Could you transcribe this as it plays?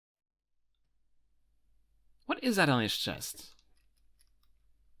What is that on his chest?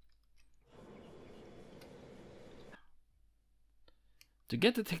 To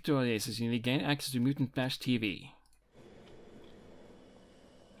get Detector Oasis, you need to gain access to Mutant Bash TV.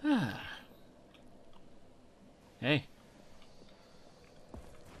 Ah. Hey.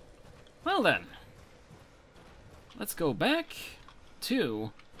 Well then. Let's go back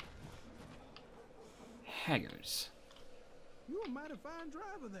to Haggers. You're a mighty fine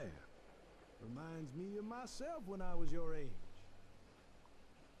driver there. Reminds me of myself when I was your age.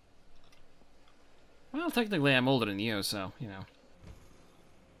 Well, technically I'm older than you, so, you know.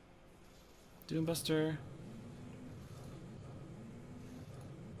 Doombuster.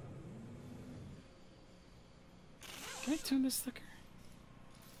 Can I tune this sucker?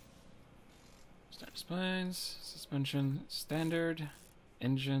 Start spines, suspension, standard,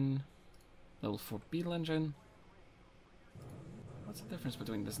 engine, level 4 beetle engine. What's the difference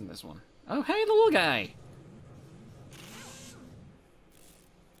between this and this one? Oh, hey, the little guy!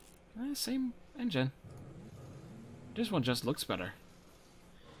 Same engine. This one just looks better.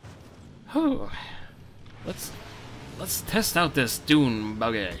 Oh, let's test out this Dune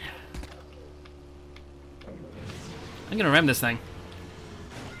buggy. I'm gonna ram this thing.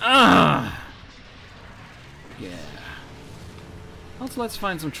 Ah, yeah. Also, let's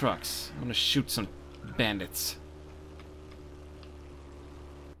find some trucks. I'm gonna shoot some bandits.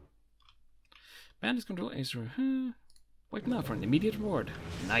 Bandits control Ace. Wipe now for an immediate reward.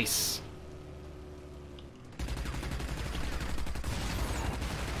 Nice.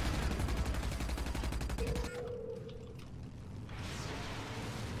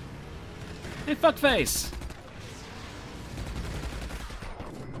 Hey, fuckface!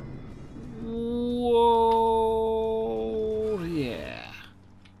 Whoa, yeah.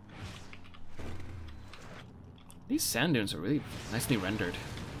 These sand dunes are really nicely rendered.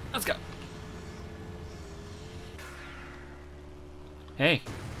 Let's go. Hey.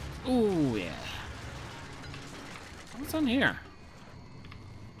 Ooh, yeah. What's on here?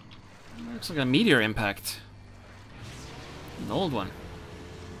 Looks like a meteor impact. An old one.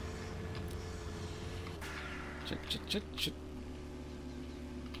 Shit.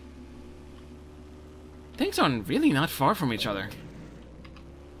 Things are really not far from each other.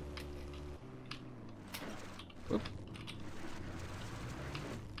 Whoop.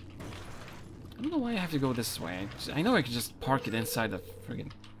 I don't know why I have to go this way. I know I could just park it inside the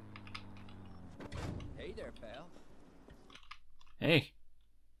friggin'... Hey there, pal. Hey.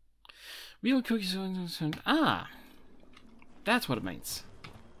 Real cookies... Ah! That's what it means.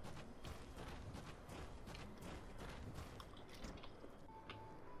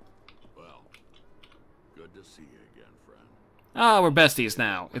 Well, good to see you again, friend. Ah, we're besties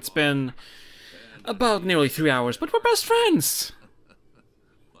now. It's been about nearly 3 hours, but we're best friends!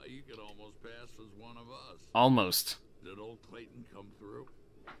 Well, you could almost pass as one of us. Almost. Did old Clayton come through?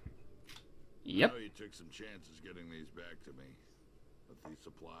 Yep. I know you took some chances getting these back to me, but these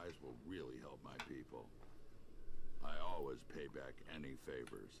supplies will really help my people. I always pay back any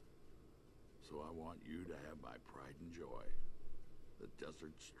favors, so I want you to have my pride and joy. The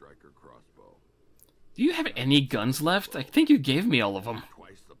Desert Striker crossbow. Do you have any guns left? I think you gave me all of them.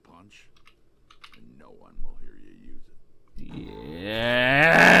 Twice the punch, and no one will hear you use it.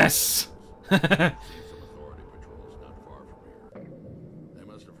 Yes! See some authority patrols not far from here. They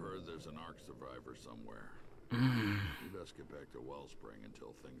must have heard there's an Ark survivor somewhere. You best get back to Wellspring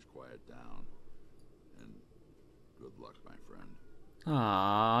until things quiet down. And good luck, my friend.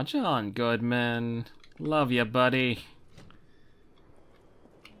 Aw, John Goodman. Love ya, buddy.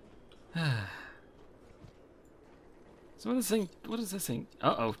 So what is this thing?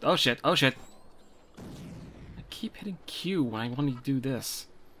 Uh-oh. Oh shit. Oh shit. I keep hitting Q when I want to do this.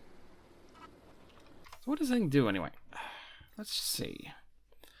 So what does this thing do anyway? Let's see.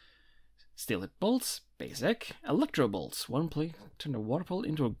 Steel hit bolts, basic. Electro bolts. One play turn a water pool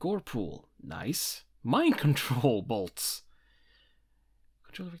into a gore pool. Nice. Mind control bolts.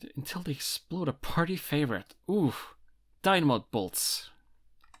 Control until they explode, a party favorite. Ooh. Dynamite bolts.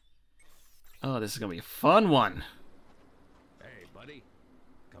 Oh, this is gonna be a fun one. Hey, buddy.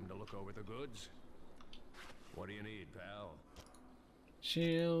 Come to look over the goods? What do you need, pal?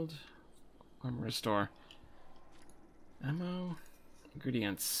 Shield. Armor restore. Ammo.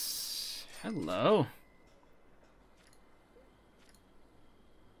 Ingredients. Hello.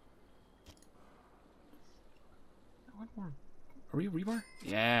 One more. Rebar?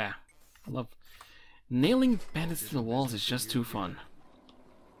 Yeah. I love... Nailing bandits to the walls is just too fun.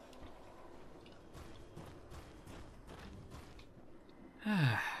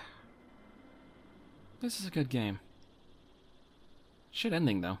 This is a good game. Shit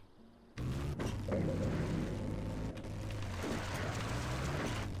ending, though.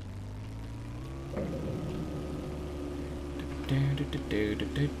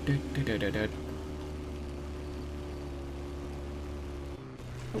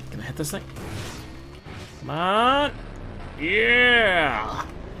 Oh, can I hit this thing? Come on! Yeah!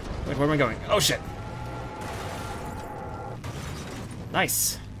 Wait, where am I going? Oh shit!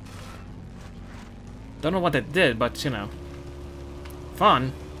 Nice! Don't know what that did, but you know.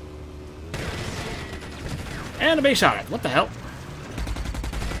 Fun. And a base shot at. What the hell?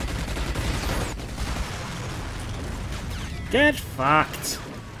 Get fucked.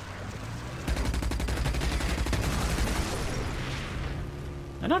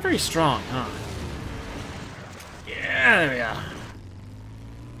 They're not very strong, huh? Yeah, there we are.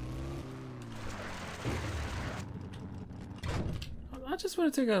 I just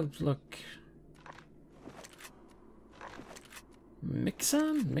want to take a look.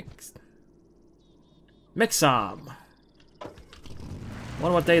 Mixom?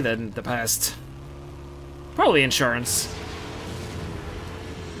 Wonder what they did in the past. Probably insurance.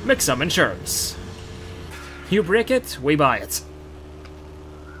 Mixom Insurance. You break it, we buy it.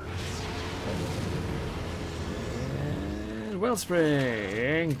 And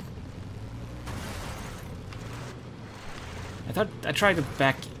wellspring. I tried to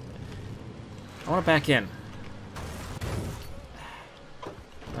back. I want to back in.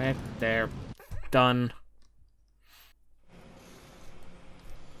 Right there. Done.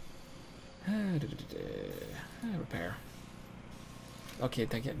 Repair. Okay,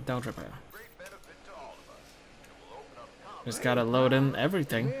 take it. Don't repair. Just gotta load in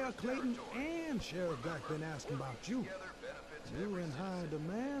everything. Yeah, Clayton and Sheriff Beck been asking about you. You're in high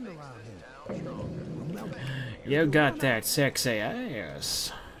demand around here. You got that sexy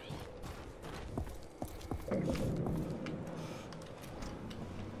ass.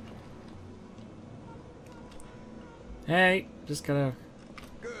 Hey, just gotta.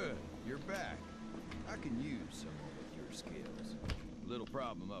 Good, you're back. I can use someone with your skills. Little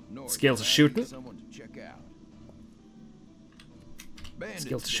problem up north. Skills of shooting. Someone to check out.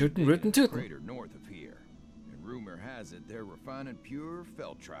 Skills of shooting, rootin' tootin'. Crater north of here, and rumor has it they're refining pure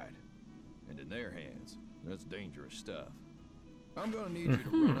feltrite. And in their hands, that's dangerous stuff. I'm gonna need you to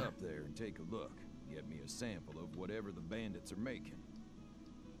run up there and take a look. Get me a sample of whatever the bandits are making.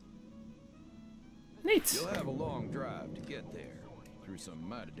 Neat. You'll have a long drive to get there, through some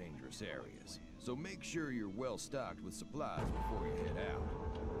mighty dangerous areas. So make sure you're well stocked with supplies before you head out.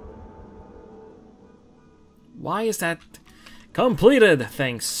 Why is that completed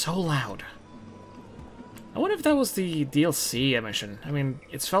thing so loud? I wonder if that was the DLC mission. I mean,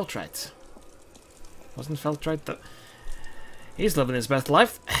 it's Feltrite. Wasn't Feltrite the... He's living his best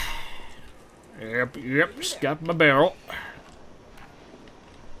life. Yep, just got my barrel.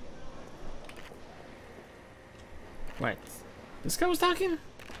 Wait, this guy was talking?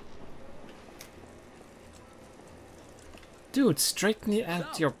 Dude, straighten it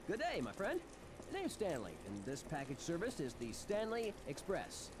out your... Good day, my friend. My name's Stanley, and this package service is the Stanley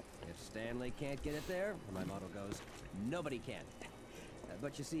Express. If Stanley can't get it there, my motto goes, nobody can.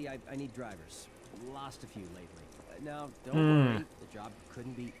 But you see, I need drivers. Lost a few lately. Now, don't worry, the job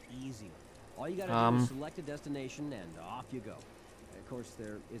couldn't be easier. All you gotta do is select a destination, and off you go. Of course,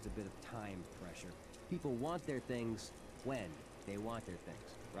 there is a bit of time pressure. People want their things when they want their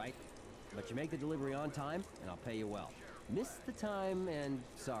things, right? But you make the delivery on time, and I'll pay you well. Miss the time, and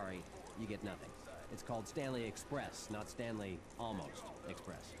sorry, you get nothing. It's called Stanley Express, not Stanley Almost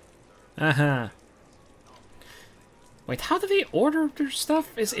Express. Uh-huh. Wait, how do they order their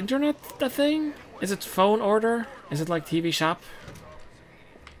stuff? Is internet the thing? Is it phone order? Is it like TV shop?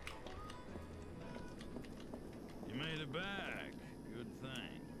 You made it back. Good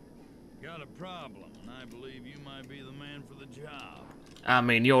thing. Got a problem, and I believe you might be the man for the job. I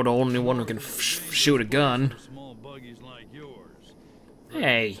mean, you're the only one who can shoot a gun. Small buggies like yours.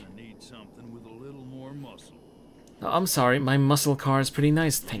 Hey. I need something with a little more muscle. Oh, I'm sorry, my muscle car is pretty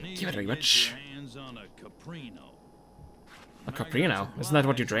nice. Thank you very much. Hands on a Caprino. A Caprino? Isn't that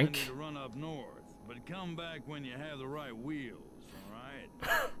what you drink? To run up north, but come back when you have the right wheels, all right?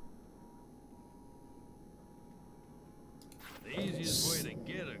 The easiest way to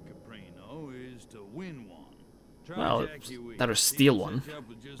get a Caprino is to win one. Try Well, Jackie Weed. better steal one. Set you up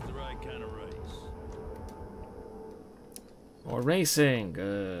with just the right kind of race. More racing,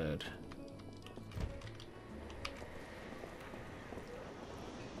 good.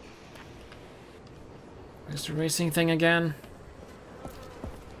 Where's the racing thing again?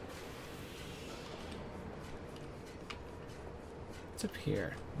 What's up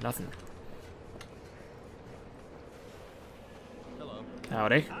here? Nothing. Hello.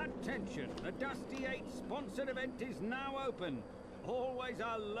 Howdy. Attention! The Dusty 8 sponsored event is now open. Always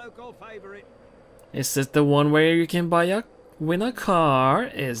a local favorite. Is this the one where you can buy a win a car,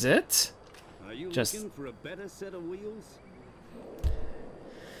 is it? Are you Just- looking for a better set of wheels?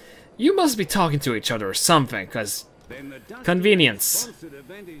 You must be talking to each other or something, because Then the Dusty Convenience. sponsored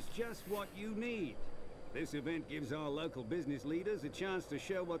event is just what you need. This event gives our local business leaders a chance to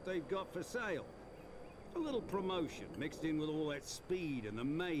show what they've got for sale. A little promotion mixed in with all that speed and the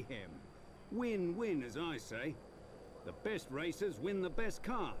mayhem. Win-win, as I say. The best racers win the best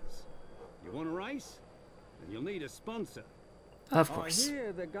cars. You want to race? Then you'll need a sponsor. of I course.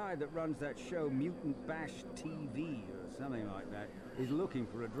 hear the guy that runs that show, Mutant Bash TV or something like that, is looking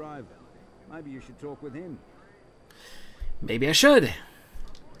for a driver. Maybe you should talk with him. Maybe I should.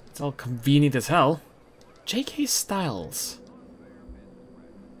 It's all convenient as hell. J.K. Styles.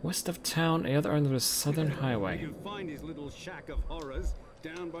 West of town, the other end of the Southern You Highway. can find his little shack of horrors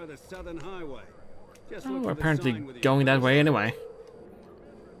down by the Southern Highway. Just Oh, look we're for the apparently sign with his going that face way on it. anyway.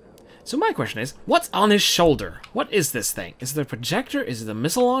 So my question is, what's on his shoulder? What is this thing? Is it a projector? Is it a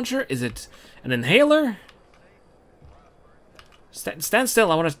missile launcher? Is it an inhaler? Stand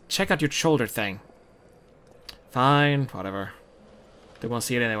still, I want to check out your shoulder thing. Fine, whatever. They won't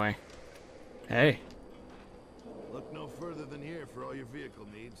see it anyway. Hey. Look no further than here for all your vehicle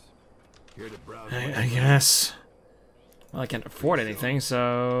needs. Here to browse. I guess. Well, I can't afford anything,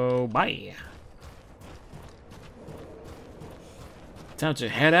 so bye. Time to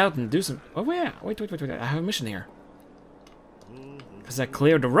head out and do some. Oh yeah, wait! I have a mission here. Cause I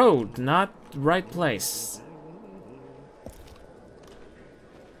cleared the road, not the right place.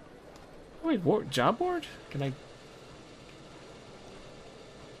 Wait, job board? Can I?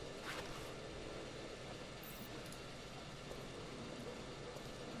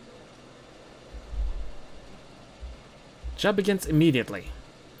 Job begins immediately.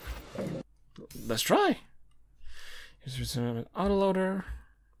 Let's try. Here's an autoloader.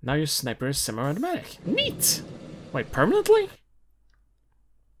 Now your sniper is semi-automatic. Neat! Wait, permanently?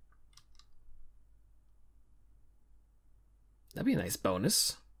 That'd be a nice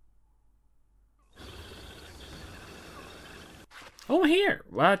bonus. Oh, here!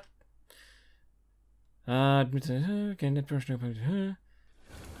 What? Oh,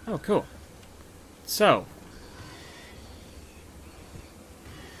 cool. So.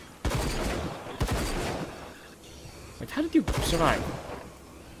 Wait, how did you survive?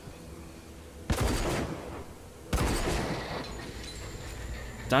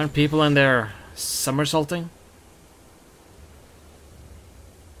 Darn people and their somersaulting.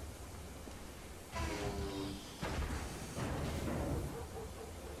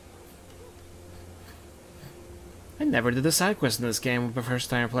 I never did a side quest in this game the first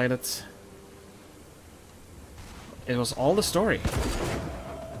time I played it. It was all the story.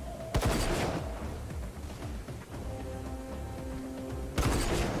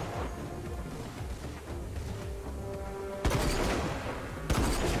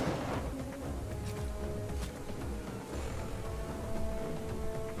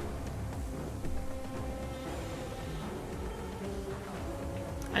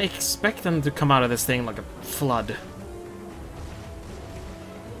 I expect them to come out of this thing like a flood.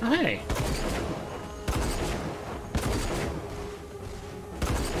 Oh, hey.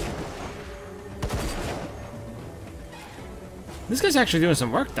 This guy's actually doing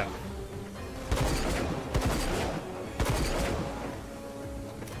some work, though.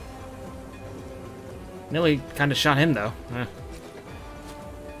 Nearly kind of shot him, though.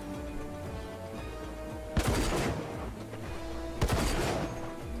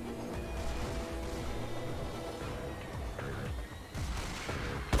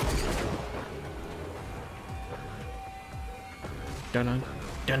 Dunno.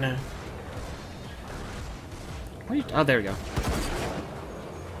 Oh, there we go.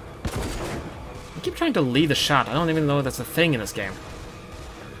 I keep trying to lead the shot. I don't even know that's a thing in this game.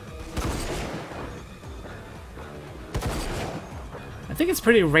 I think it's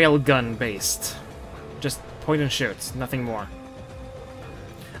pretty railgun based. Just point and shoot, nothing more.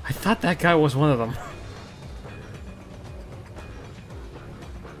 I thought that guy was one of them.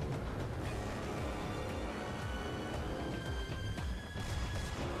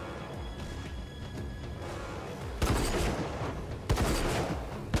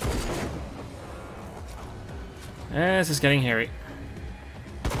 This is getting hairy.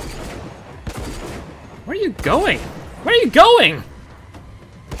 Where are you going? Where are you going?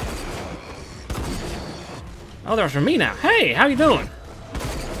 Oh, there's for me now. Hey, how you doing?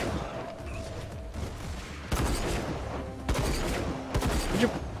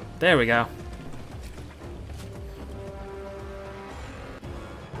 There we go.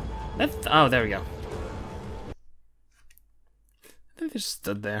 Oh, there we go. They just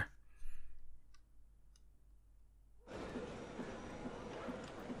stood there.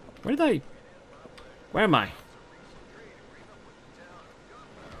 Where did I... Where am I?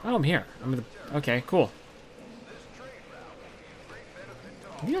 Oh, I'm here. I'm in the... Okay, cool.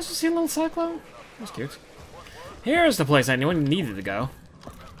 Did you also see a little cyclone? That's cute. Here's the place I knew I needed to go.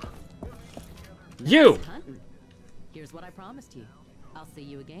 You! Here's what I promised you. I'll see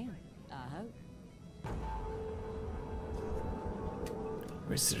you again. I hope.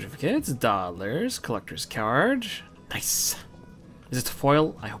 Certificates, dollars, collector's card. Nice. Is it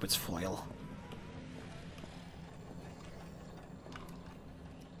foil? I hope it's foil.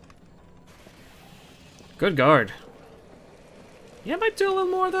 Good guard. Yeah, I might do a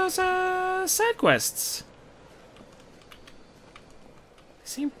little more of those side quests. They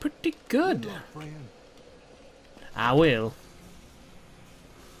seem pretty good. I will.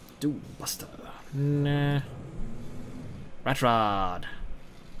 Do Buster. Nah. Rat Rod.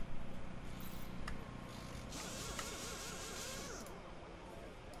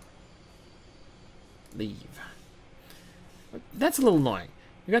 Leave. That's a little annoying.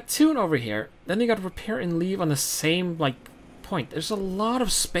 You got tune over here, then you got to repair and leave on the same, like, point. There's a lot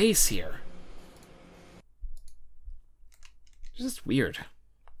of space here. It's just weird.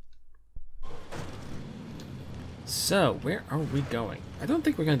 So, where are we going? I don't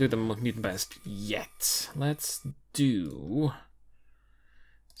think we're going to do the Mutant Best yet. Let's do...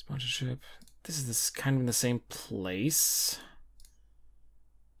 Sponsorship. This is kind of in the same place.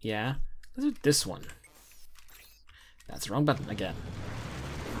 Yeah. Let's do this one. That's the wrong button again.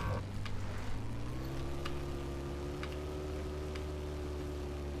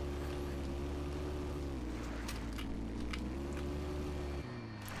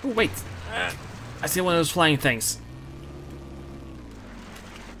 Oh, wait. I see one of those flying things.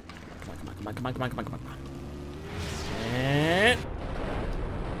 Come on, come on, come on, come on, come on, come on. And...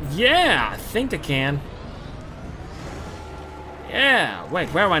 yeah, I think I can. Yeah, wait,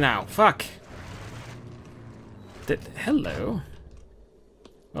 where am I now? Fuck. Hello.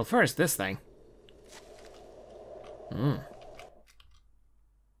 Well, first, this thing.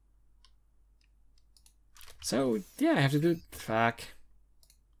 So, yeah, I have to do... fuck.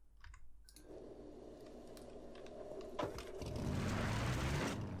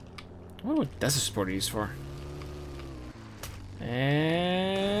 I wonder what Desert Sport are used for.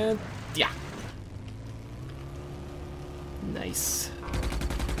 And... yeah. Nice.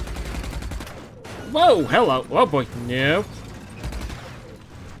 Whoa, hello. Oh boy, no.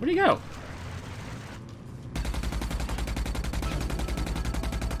 Where'd he go?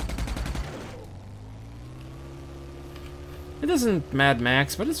 It isn't Mad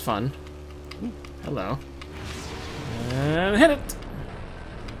Max, but it's fun. Ooh, hello. And hit it.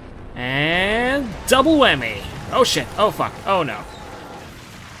 And double whammy. Oh shit. Oh fuck. Oh no.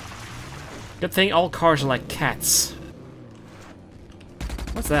 Good thing all cars are like cats.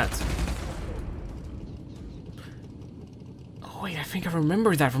 What's that? Oh wait, I think I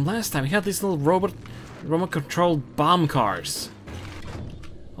remember that from last time. We had these little remote-controlled bomb cars.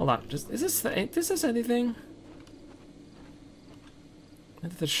 Hold on. Is this anything?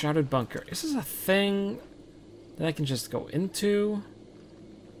 Into the Shrouded Bunker. Is this a thing that I can just go into?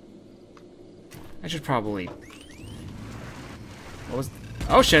 I should probably... what was...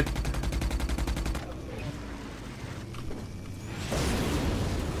 oh shit!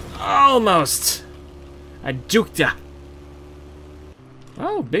 Almost! I juked ya!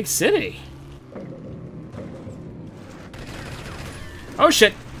 Oh, big city! Oh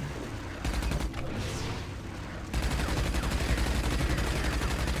shit!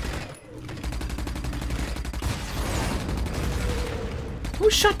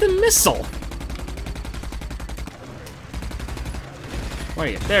 Who shot the missile? Where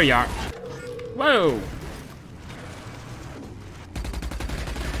are you? There you are. Whoa!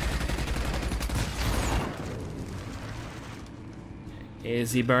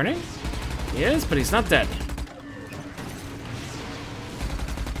 Is he burning? He is, but he's not dead.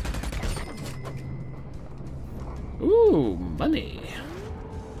 Ooh, money.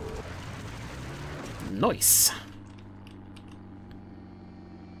 Nice.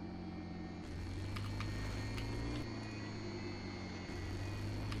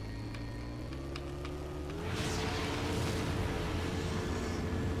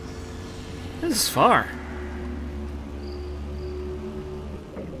 This is far.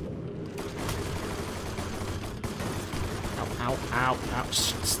 Ow, ow, ow.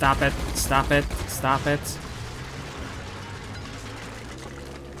 Stop it. Stop it. Stop it.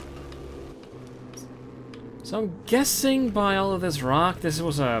 So I'm guessing by all of this rock, this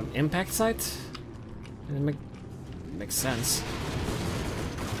was a impact site? It makes sense.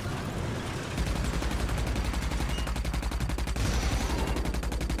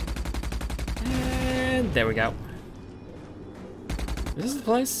 There we go. This is the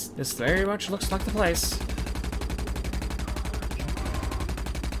place. This very much looks like the place.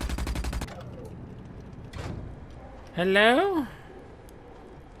 Hello?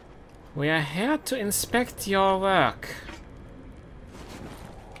 We are here to inspect your work.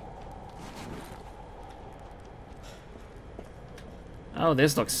 Oh,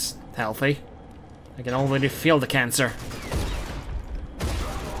 this looks healthy. I can already feel the cancer.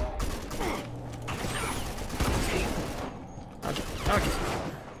 Okay, okay.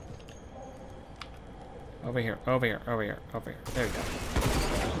 Over here, over here, over here, over here. There we go.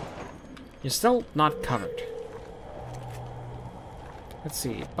 You're still not covered. Let's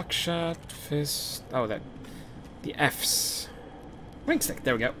see. Buckshot, fist. Oh, that. The F's. Ring stick.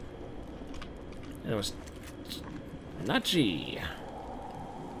 There we go. And it was not G.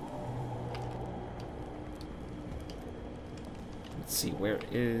 Let's see. Where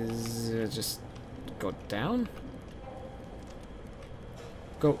is? Just go down.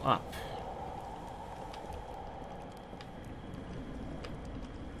 Go up.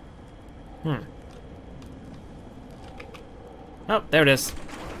 Oh, there it is.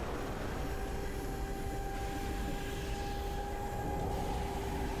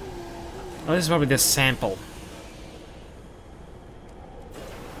 Oh, this is probably the sample.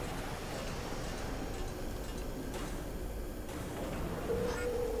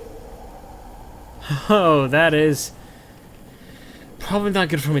 Oh, that is probably not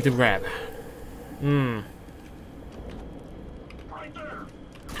good for me to grab.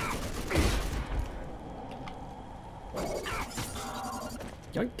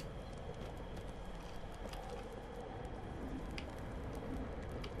 Yoink.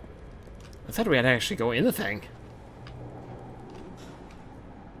 I thought we had to actually go in the thing.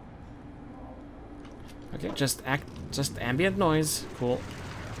 Okay, just ambient noise. Cool.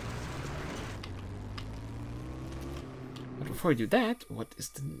 But before we do that, what is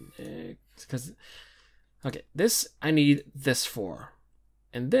the... because... okay, this I need this for.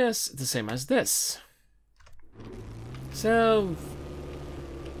 And this is the same as this. So...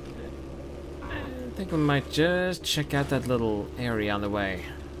 I think we might just check out that little area on the way.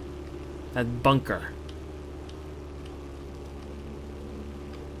 That bunker.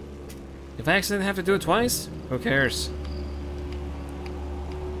 If I accidentally have to do it twice, who cares?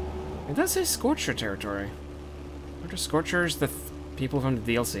 It does say Scorcher territory. Are the Scorchers the people from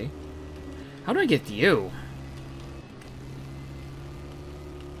the DLC? How do I get you?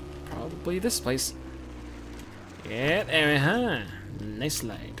 Probably this place. Yeah, there, nice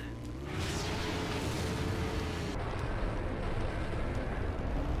slide.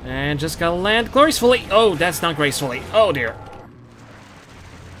 And just gotta land gracefully. Oh, that's not gracefully. Oh dear.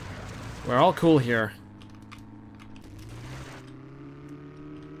 We're all cool here.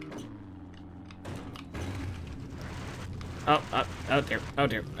 Oh, oh dear, oh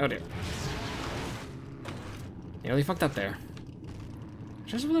dear, oh dear. Nearly fucked up there.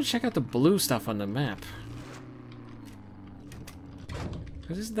 Just want to check out the blue stuff on the map.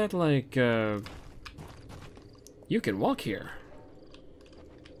 Cause isn't that like, you can walk here.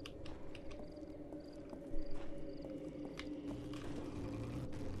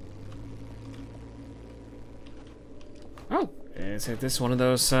 Oh, is this one of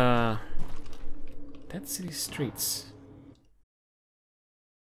those, Dead City streets?